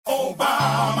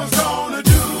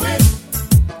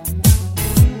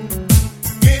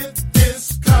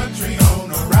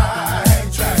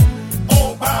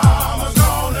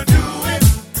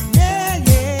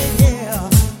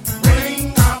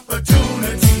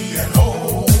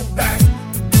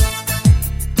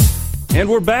And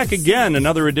we're back again.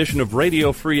 Another edition of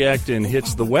Radio Free Acton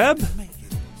hits the web.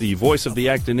 The voice of the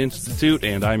Acton Institute,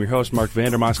 and I'm your host, Mark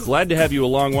Vandermas. Glad to have you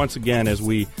along once again as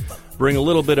we bring a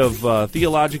little bit of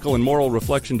theological and moral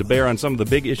reflection to bear on some of the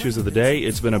big issues of the day.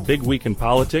 It's been a big week in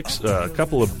politics, a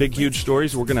couple of big, huge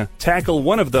stories. We're going to tackle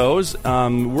one of those.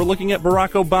 We're looking at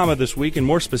Barack Obama this week, and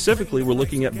more specifically, we're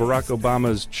looking at Barack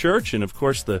Obama's church, and of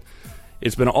course,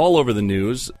 it's been all over the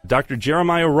news. Dr.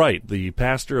 Jeremiah Wright, the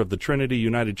pastor of the Trinity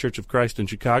United Church of Christ in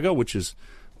Chicago, which is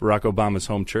Barack Obama's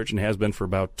home church and has been for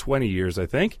about 20 years, I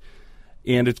think.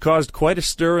 And it's caused quite a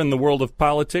stir in the world of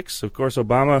politics. Of course,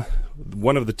 Obama,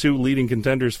 one of the two leading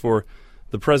contenders for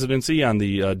the presidency on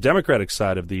the Democratic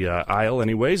side of the aisle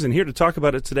anyways. And here to talk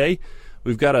about it today,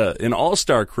 we've got an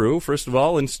all-star crew. First of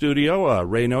all, in studio,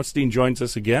 Ray Notstein joins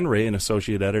us again. Ray, an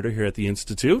associate editor here at the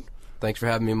Institute. Thanks for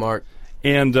having me, Mark.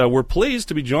 And we're pleased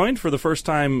to be joined for the first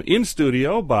time in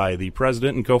studio by the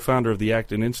president and co-founder of the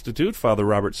Acton Institute, Father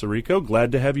Robert Sirico.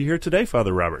 Glad to have you here today,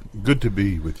 Father Robert. Good to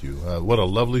be with you. What a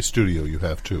lovely studio you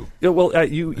have, too. Yeah, well,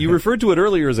 you referred to it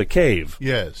earlier as a cave.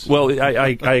 Yes. Well,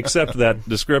 I accept that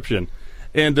description.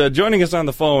 And joining us on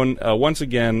the phone, once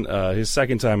again, his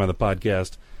second time on the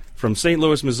podcast, from St.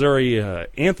 Louis, Missouri,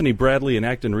 Anthony Bradley, an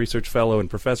Acton Research Fellow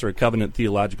and professor at Covenant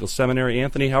Theological Seminary.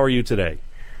 Anthony, how are you today?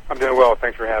 I'm doing well.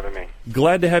 Thanks for having me.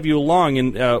 Glad to have you along.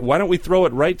 And why don't we throw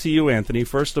it right to you, Anthony?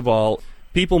 First of all,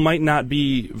 people might not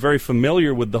be very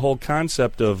familiar with the whole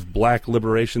concept of black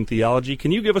liberation theology.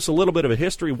 Can you give us a little bit of a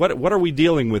history? What are we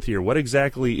dealing with here? What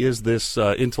exactly is this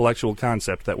intellectual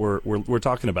concept that we're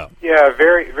talking about? Yeah,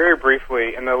 very, very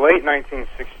briefly. In the late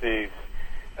 1960s,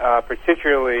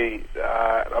 particularly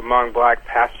among black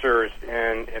pastors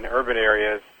in urban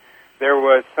areas, there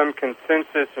was some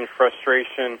consensus and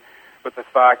frustration with the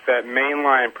fact that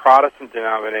mainline Protestant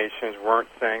denominations weren't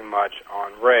saying much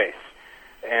on race.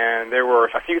 And there were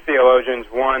a few theologians,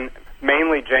 one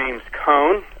mainly James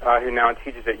Cone, who now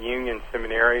teaches at Union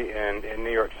Seminary in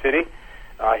New York City.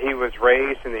 He was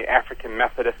raised in the African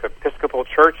Methodist Episcopal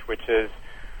Church, which is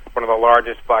one of the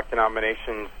largest black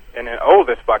denominations and the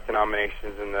oldest black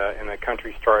denominations in the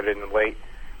country, started in the late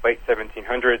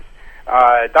 1700s.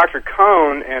 Dr.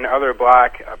 Cone and other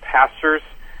black pastors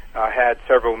had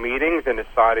several meetings and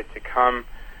decided to come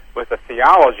with a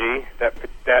theology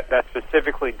that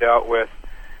specifically dealt with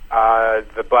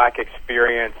the black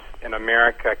experience in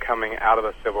America coming out of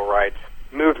the civil rights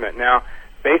movement. Now,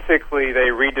 basically, they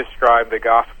redescribed the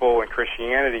gospel and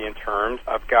Christianity in terms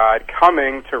of God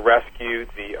coming to rescue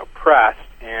the oppressed,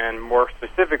 and more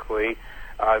specifically,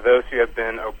 those who have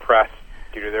been oppressed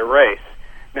due to their race.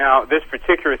 Now, this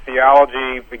particular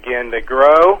theology began to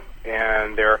grow,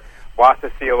 and there are lots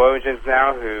of theologians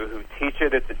now who teach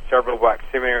it. It's at several black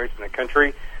seminaries in the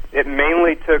country. It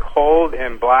mainly took hold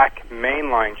in black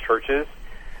mainline churches,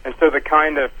 and so the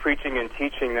kind of preaching and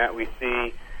teaching that we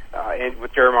see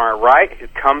with Jeremiah Wright,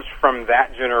 it comes from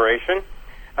that generation,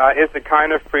 is the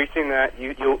kind of preaching that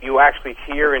you actually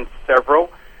hear in several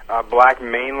black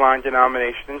mainline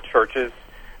denomination churches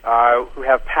who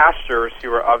have pastors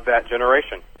who are of that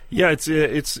generation. Yeah,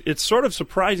 it's sort of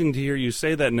surprising to hear you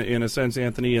say that in a sense,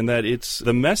 Anthony, in that it's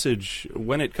the message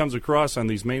when it comes across on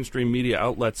these mainstream media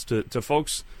outlets to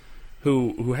folks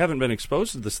who haven't been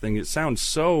exposed to this thing. It sounds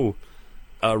so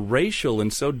racial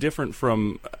and so different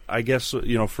from, I guess,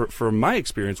 from my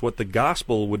experience, what the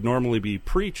gospel would normally be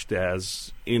preached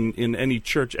as in any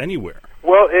church anywhere.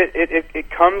 Well, it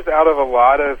comes out of a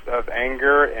lot of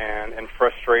anger and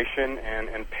frustration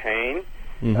and pain.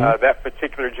 Mm-hmm. That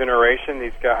particular generation,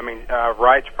 these guys,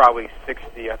 Wright's probably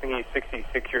 60, I think he's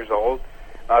 66 years old.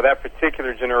 That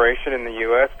particular generation in the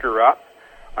U.S. grew up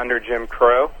under Jim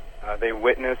Crow. They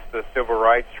witnessed the civil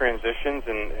rights transitions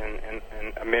and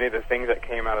many of the things that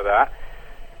came out of that.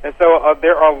 And so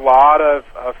there are a lot of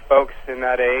folks in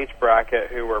that age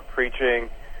bracket who are preaching,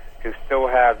 who still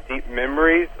have deep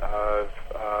memories of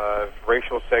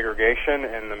racial segregation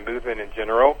and the movement in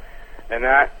general. And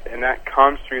that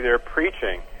comes through their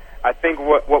preaching. I think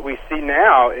what we see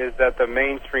now is that the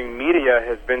mainstream media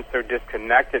has been so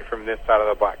disconnected from this side of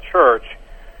the black church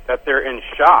that they're in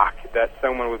shock that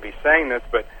someone would be saying this.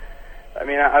 But,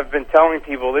 I've been telling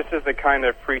people this is the kind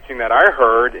of preaching that I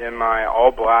heard in my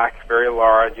all-black, very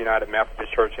large United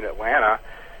Methodist Church in Atlanta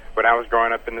when I was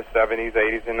growing up in the 70s,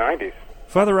 80s, and 90s.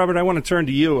 Father Robert, I want to turn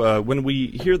to you. When we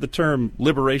hear the term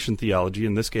liberation theology,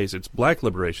 in this case it's black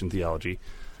liberation theology,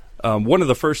 one of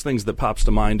the first things that pops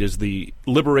to mind is the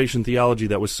liberation theology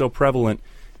that was so prevalent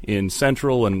in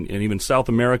Central and even South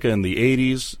America in the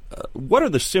 80s. What are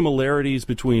the similarities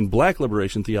between black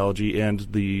liberation theology and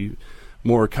the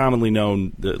more commonly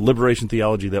known liberation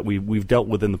theology that we've dealt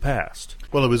with in the past.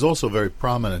 Well, it was also very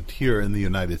prominent here in the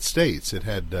United States. It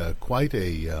had quite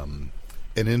an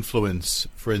influence,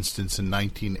 for instance, in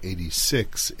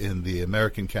 1986 in the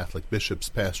American Catholic Bishops'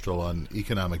 Pastoral on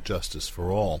Economic Justice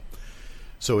for All.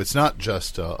 So it's not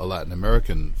just a Latin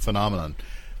American phenomenon.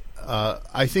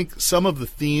 I think some of the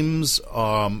themes,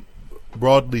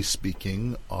 broadly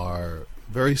speaking, are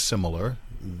very similar.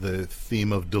 The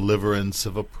theme of deliverance,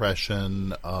 of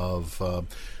oppression, of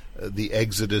the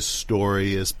Exodus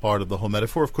story as part of the whole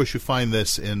metaphor. Of course, you find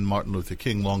this in Martin Luther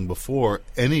King long before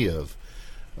any of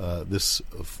this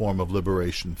form of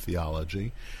liberation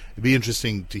theology. It'd be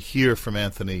interesting to hear from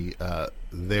Anthony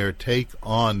their take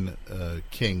on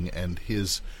King and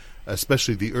his,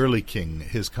 especially the early King,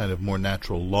 his kind of more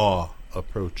natural law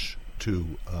approach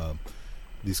to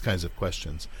these kinds of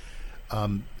questions.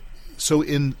 So,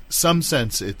 in some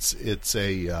sense, it's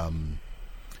a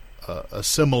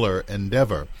similar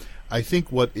endeavor. I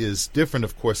think what is different,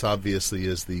 of course, obviously,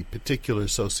 is the particular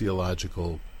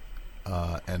sociological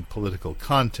and political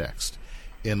context.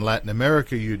 In Latin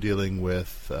America, you're dealing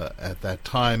with, at that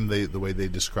time, the way they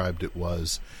described it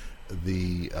was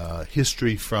the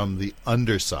history from the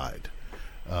underside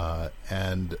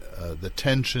and the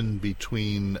tension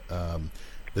between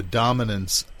the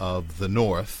dominance of the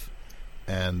North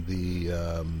and the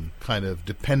kind of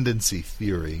dependency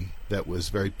theory that was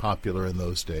very popular in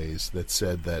those days that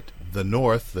said that the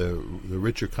North, the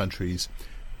richer countries,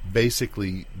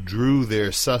 basically drew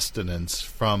their sustenance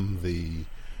from the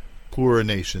poorer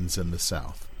nations in the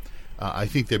South. I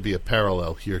think there'd be a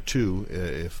parallel here, too,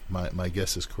 if my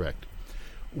guess is correct.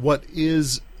 What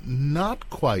is not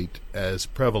quite as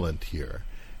prevalent here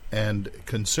and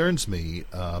concerns me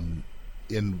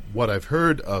in what I've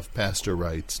heard of Pastor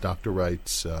Wright's, Dr.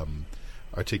 Wright's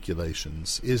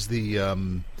articulations, is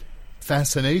the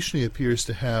fascination he appears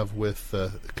to have with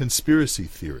conspiracy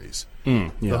theories.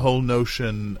 The whole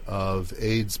notion of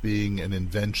AIDS being an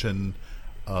invention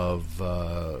of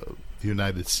the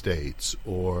United States,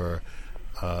 or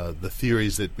the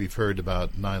theories that we've heard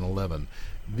about 9/11.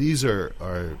 These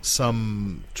are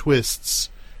some twists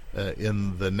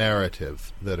in the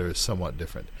narrative that are somewhat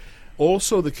different.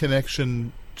 Also, the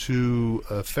connection to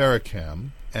Farrakhan,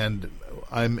 and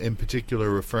I'm in particular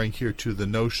referring here to the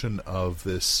notion of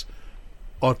this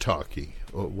autarky,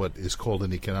 or what is called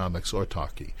in economics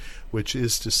autarky, which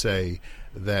is to say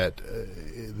that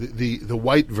the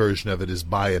white version of it is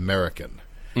buy American.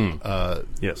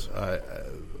 Yes.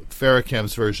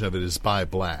 Farrakhan's version of it is buy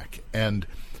black. And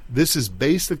this is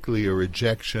basically a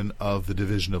rejection of the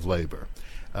division of labor.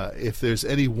 If there's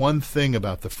any one thing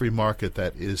about the free market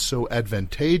that is so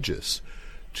advantageous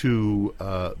to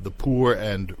the poor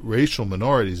and racial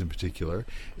minorities in particular,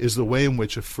 is the way in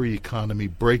which a free economy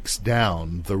breaks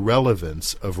down the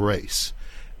relevance of race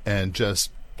and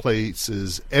just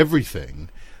places everything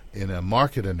in a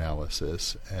market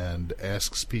analysis and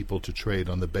asks people to trade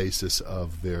on the basis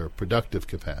of their productive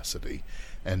capacity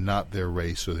and not their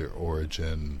race or their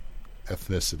origin,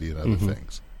 ethnicity, and other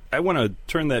things. I want to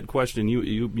turn that question.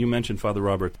 You mentioned, Father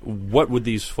Robert, what would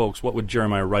these folks, what would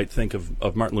Jeremiah Wright think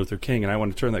of Martin Luther King? And I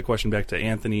want to turn that question back to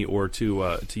Anthony or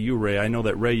to you, Ray. I know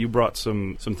that, Ray, you brought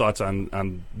some thoughts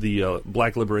on the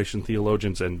black liberation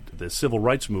theologians and the civil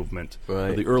rights movement,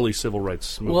 right. The early civil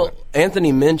rights movement. Well,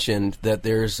 Anthony mentioned that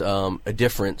there's a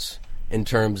difference in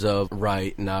terms of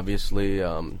Wright and obviously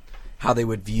how they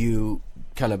would view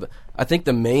kind of, I think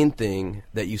the main thing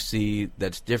that you see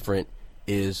that's different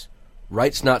is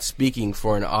Wright's not speaking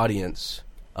for an audience,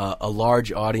 a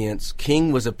large audience.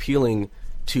 King was appealing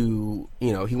to,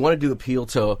 he wanted to appeal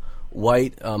to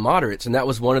white moderates, and that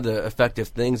was one of the effective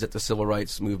things that the civil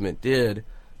rights movement did.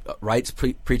 Wright's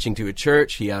preaching to a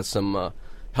church. He has some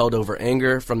held over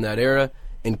anger from that era.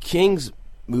 And King's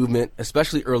movement,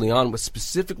 especially early on, was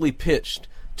specifically pitched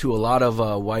to a lot of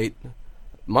white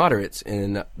moderates.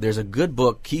 And there's a good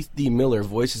book, Keith D. Miller,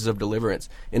 Voices of Deliverance,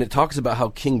 and it talks about how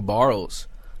King borrows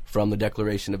from the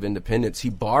Declaration of Independence. He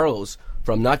borrows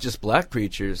from not just black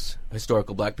preachers,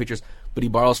 historical black preachers, but he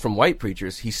borrows from white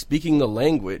preachers. He's speaking the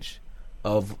language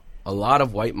of a lot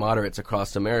of white moderates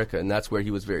across America, and that's where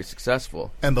he was very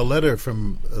successful. And the letter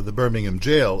from the Birmingham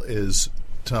jail is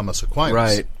Thomas Aquinas.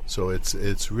 Right. So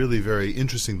it's really very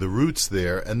interesting, the roots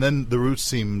there, and then the roots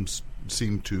seem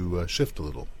to shift a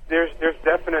little. There's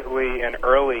definitely an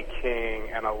early King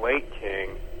and a late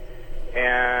King.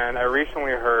 And I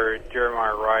recently heard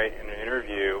Jeremiah Wright in an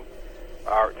interview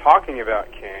talking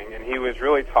about King, and he was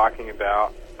really talking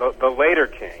about the later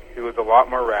King, who was a lot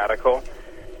more radical,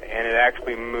 and it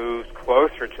actually moves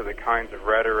closer to the kinds of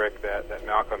rhetoric that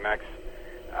Malcolm X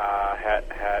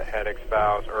had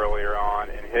espoused earlier on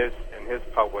in his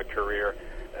public career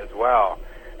as well.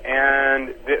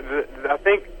 And I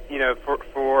think,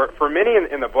 for many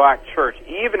in the black church,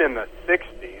 even in the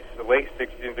 60s, the late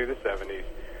 60s and through the 70s,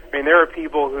 I mean, there are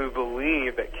people who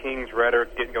believe that King's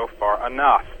rhetoric didn't go far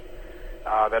enough,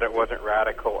 that it wasn't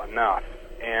radical enough.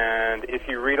 And if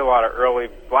you read a lot of early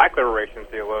black liberation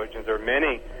theologians, there are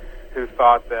many who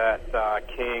thought that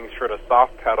King sort of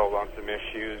soft-pedaled on some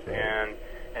issues and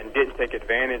didn't take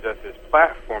advantage of his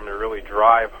platform to really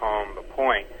drive home the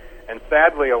point. And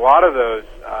sadly, a lot of those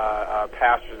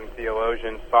pastors and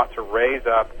theologians sought to raise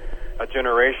up a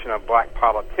generation of black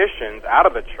politicians out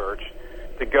of the church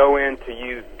to go in to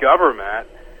use government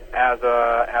as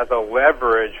a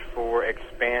leverage for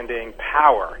expanding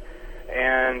power.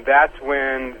 And that's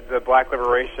when the black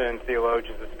liberation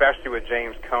theologians, especially with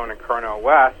James Cone and Cornel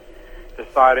West,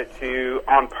 decided to,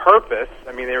 on purpose,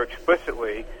 I mean, they were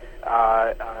explicitly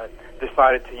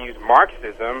decided to use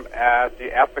Marxism as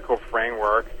the ethical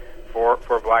framework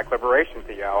for black liberation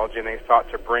theology, and they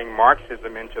sought to bring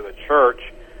Marxism into the church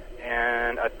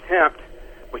and attempt,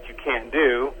 which you can't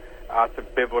do, to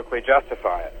biblically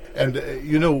justify it. And,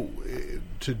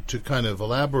 to kind of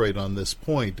elaborate on this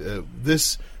point,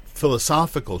 this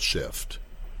philosophical shift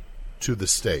to the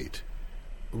state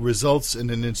results in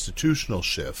an institutional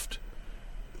shift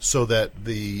so that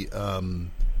the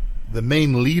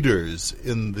main leaders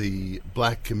in the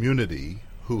black community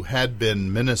who had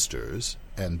been ministers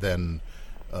and then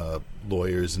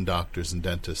lawyers and doctors and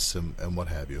dentists and what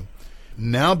have you,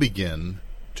 now begin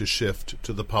to shift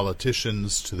to the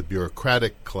politicians, to the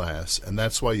bureaucratic class, and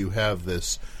that's why you have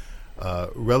this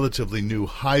relatively new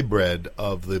hybrid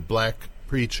of the black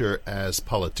preacher as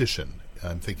politician.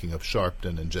 I'm thinking of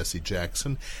Sharpton and Jesse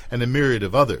Jackson and a myriad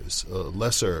of others,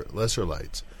 lesser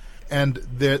lights. And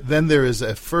then there is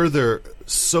a further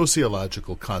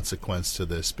sociological consequence to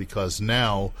this, because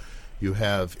now you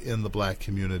have in the black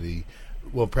community,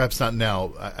 well, perhaps not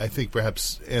now, I think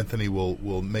perhaps Anthony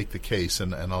will make the case,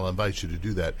 and I'll invite you to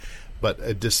do that, but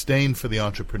a disdain for the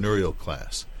entrepreneurial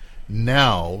class.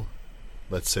 Now,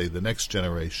 let's say the next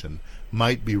generation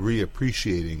might be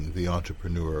reappreciating the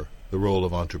entrepreneur, the role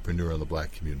of entrepreneur in the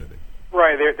black community.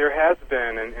 Right, there has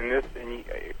been, and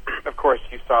of course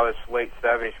you saw this late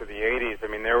 70s or the 80s. I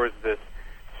mean, there was this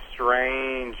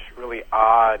strange, really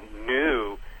odd,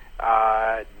 new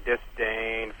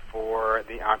disdain for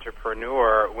the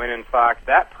entrepreneur, when in fact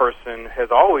that person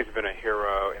has always been a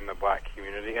hero in the black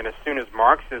community. And as soon as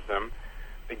Marxism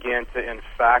began to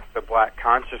infect the black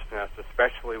consciousness,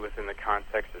 especially within the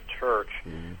context of church,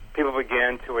 people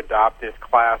began to adopt this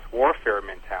class warfare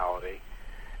mentality.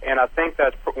 And I think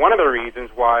that's one of the reasons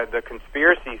why the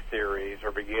conspiracy theories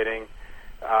are beginning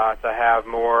to have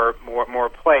more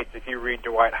plates. If you read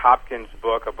Dwight Hopkins'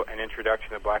 book, An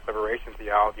Introduction to Black Liberation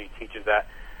Theology, he teaches that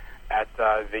at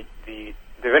the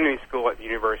Divinity School at the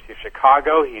University of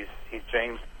Chicago. He's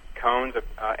James Cone's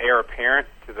heir apparent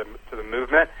to the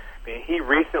movement. I mean, he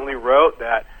recently wrote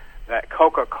that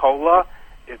Coca-Cola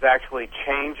is actually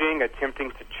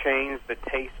attempting to change the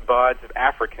taste buds of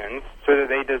Africans so that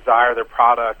they desire their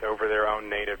product over their own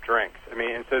native drinks. I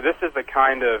mean, and so this is the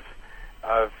kind of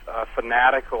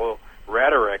fanatical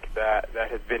rhetoric that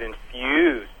has been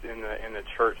infused in the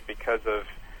church because of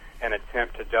an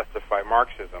attempt to justify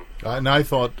Marxism. And I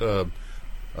thought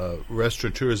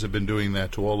restaurateurs have been doing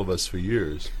that to all of us for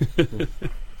years.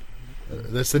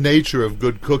 That's the nature of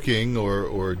good cooking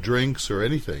or drinks or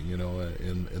anything,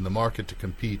 in the market, to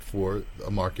compete for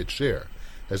a market share,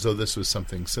 as though this was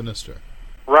something sinister.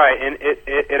 Right, and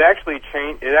it actually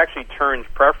turns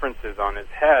preferences on its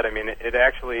head. I mean, it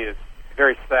actually is a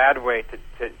very sad way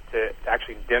to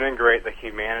actually denigrate the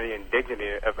humanity and dignity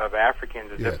of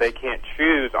Africans, as if they can't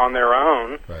choose on their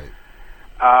own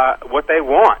what they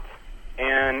want.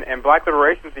 And black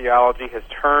liberation theology has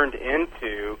turned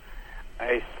into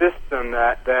a system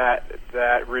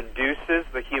that reduces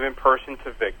the human person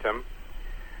to victim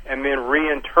and then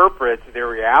reinterprets their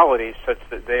realities such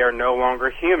that they are no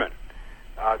longer human,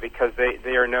 because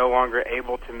they are no longer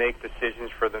able to make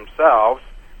decisions for themselves.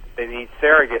 They need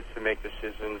surrogates to make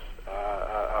decisions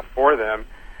for them.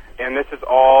 And this is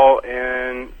all,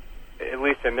 at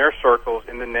least in their circles,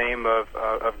 in the name of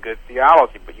good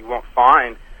theology. But you won't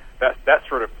find that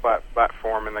sort of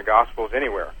platform in the Gospels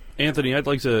anywhere. Anthony, I'd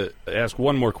like to ask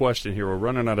one more question here. We're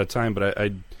running out of time, but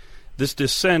this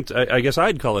descent, I guess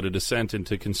I'd call it a descent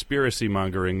into conspiracy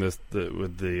mongering. With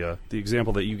the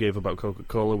example that you gave about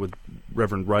Coca-Cola, with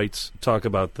Reverend Wright's talk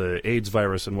about the AIDS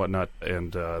virus and whatnot,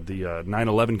 and the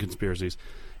 9/11 conspiracies.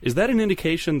 Is that an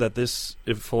indication that this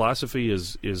philosophy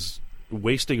is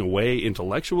wasting away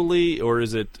intellectually, or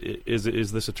is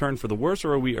this a turn for the worse,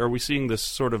 or are we seeing this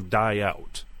sort of die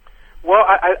out? Well,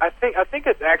 I think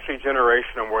it's actually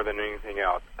generational more than anything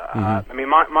else. I mean,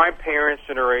 my parents'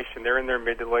 generation, they're in their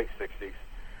mid to late 60s,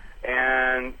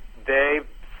 and they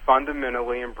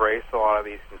fundamentally embrace a lot of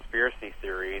these conspiracy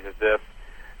theories as if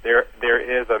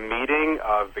there is a meeting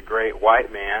of the great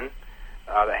white man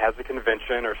that has a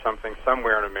convention or something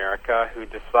somewhere in America who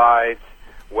decides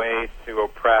ways to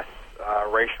oppress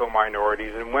racial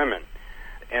minorities and women.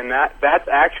 And that's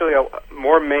actually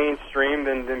more mainstream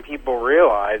than people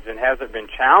realize, and hasn't been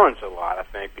challenged a lot, I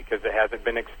think, because it hasn't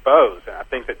been exposed. And I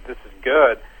think that this is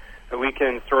good, that we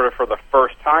can sort of, for the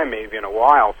first time maybe in a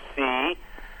while, see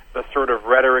the sort of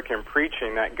rhetoric and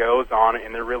preaching that goes on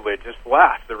in the religious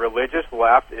left. The religious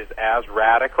left is as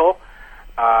radical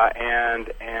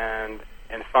and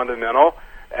fundamental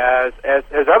as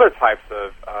other types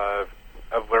of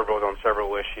liberals on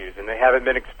several issues, and they haven't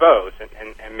been exposed.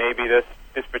 And maybe this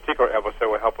particular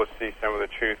episode will help us see some of the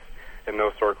truth in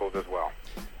those circles as well.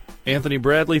 Anthony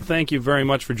Bradley, thank you very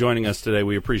much for joining us today.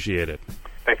 We appreciate it.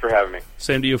 Thanks for having me.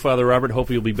 Same to you, Father Robert.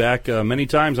 Hope you'll be back many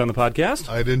times on the podcast.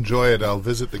 I'd enjoy it. I'll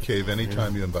visit the cave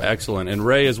anytime you invite me. Excellent. And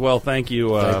Ray as well, thank you,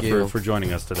 for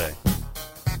joining us today.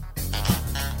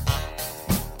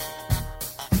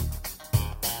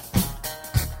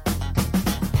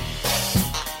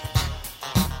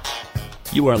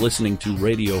 You are listening to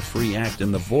Radio Free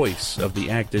Acton, the voice of the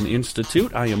Acton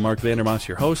Institute. I am Mark Vandermas,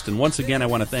 your host, and once again I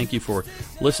want to thank you for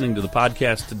listening to the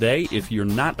podcast today. If you're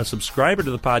not a subscriber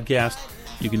to the podcast,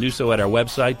 you can do so at our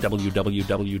website, www.acton.org,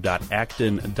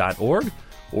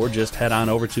 or just head on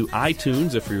over to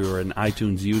iTunes if you're an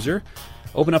iTunes user.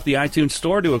 Open up the iTunes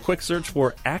store, do a quick search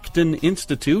for Acton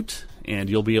Institute, and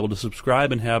you'll be able to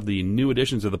subscribe and have the new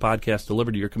editions of the podcast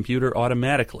delivered to your computer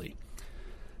automatically.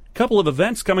 Couple of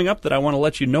events coming up that I want to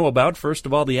let you know about. First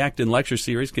of all, the Acton Lecture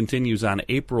Series continues on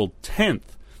April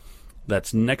 10th.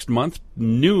 That's next month.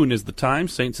 Noon is the time.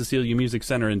 St. Cecilia Music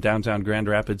Center in downtown Grand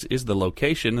Rapids is the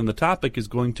location, and the topic is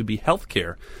going to be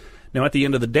healthcare. Now, at the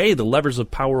end of the day, the levers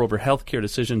of power over healthcare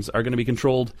decisions are going to be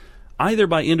controlled either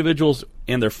by individuals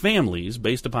and their families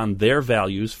based upon their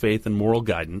values, faith, and moral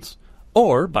guidance,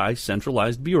 or by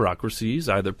centralized bureaucracies,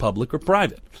 either public or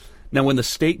private. Now, when the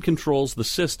state controls the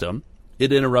system,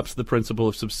 it interrupts the principle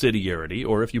of subsidiarity,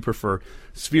 or if you prefer,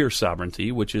 sphere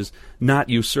sovereignty, which is not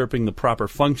usurping the proper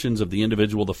functions of the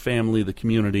individual, the family, the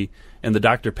community, and the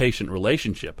doctor-patient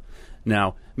relationship.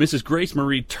 Now, Mrs. Grace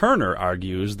Marie Turner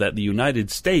argues that the United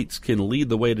States can lead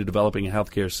the way to developing a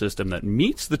healthcare system that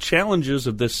meets the challenges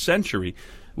of this century.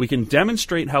 We can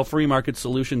demonstrate how free market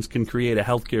solutions can create a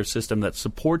healthcare system that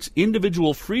supports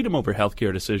individual freedom over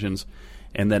healthcare decisions,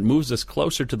 and that moves us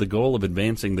closer to the goal of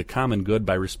advancing the common good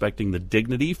by respecting the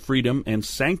dignity, freedom, and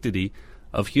sanctity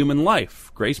of human life.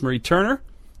 Grace Marie Turner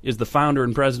is the founder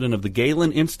and president of the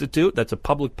Galen Institute. That's a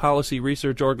public policy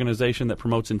research organization that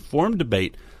promotes informed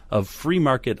debate of free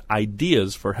market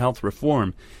ideas for health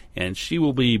reform. And she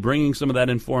will be bringing some of that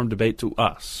informed debate to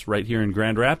us right here in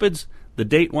Grand Rapids. The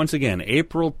date, once again,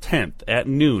 April 10th at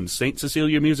noon, St.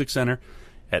 Cecilia Music Center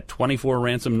at 24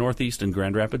 Ransom Northeast in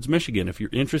Grand Rapids, Michigan. If you're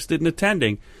interested in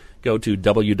attending, go to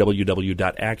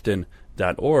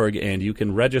www.acton.org and you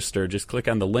can register. Just click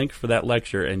on the link for that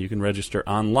lecture and you can register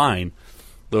online.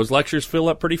 Those lectures fill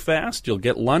up pretty fast. You'll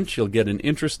get lunch, you'll get an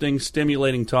interesting,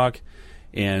 stimulating talk,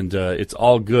 and it's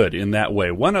all good in that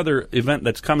way. One other event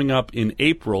that's coming up in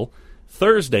April,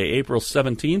 Thursday, April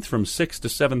 17th from 6 to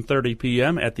 7:30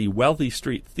 p.m. at the Wealthy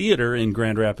Street Theater in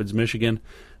Grand Rapids, Michigan.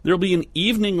 There will be an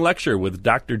evening lecture with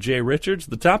Dr. Jay Richards.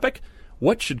 The topic,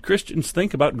 what should Christians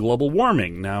think about global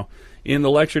warming? Now, in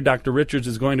the lecture, Dr. Richards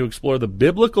is going to explore the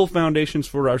biblical foundations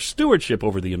for our stewardship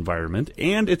over the environment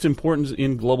and its importance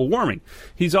in global warming.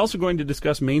 He's also going to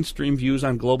discuss mainstream views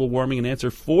on global warming and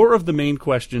answer 4 of the main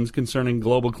questions concerning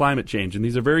global climate change. And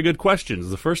these are very good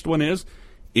questions. The first one is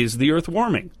the Earth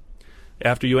warming?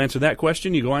 After you answer that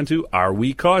question, you go on to, are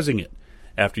we causing it?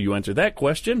 After you answer that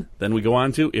question, then we go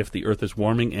on to, if the Earth is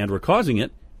warming and we're causing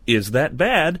it, is that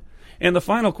bad? And the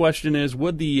final question is,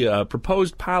 would the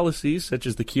proposed policies, such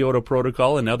as the Kyoto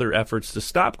Protocol and other efforts to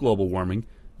stop global warming,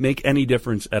 make any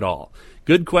difference at all?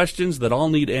 Good questions that all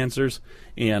need answers,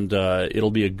 and it'll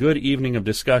be a good evening of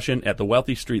discussion at the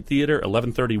Wealthy Street Theater,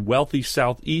 1130 Wealthy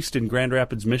Southeast in Grand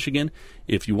Rapids, Michigan.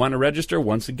 If you want to register,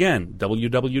 once again,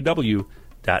 www.acton.org.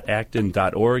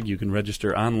 You can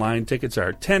register online. Tickets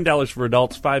are $10 for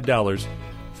adults, $5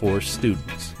 for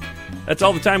students. That's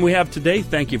all the time we have today.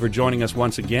 Thank you for joining us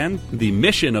once again. The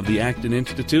mission of the Acton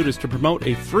Institute is to promote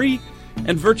a free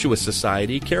and virtuous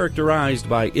society characterized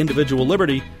by individual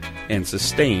liberty and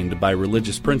sustained by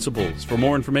religious principles. For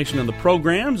more information on the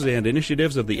programs and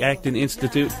initiatives of the Acton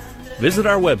Institute, visit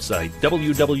our website,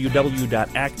 www.acton.org,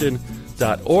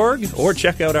 or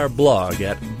check out our blog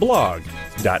at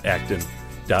blog.acton.org.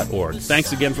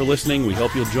 Thanks again for listening. We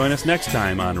hope you'll join us next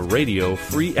time on Radio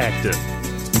Free Acton.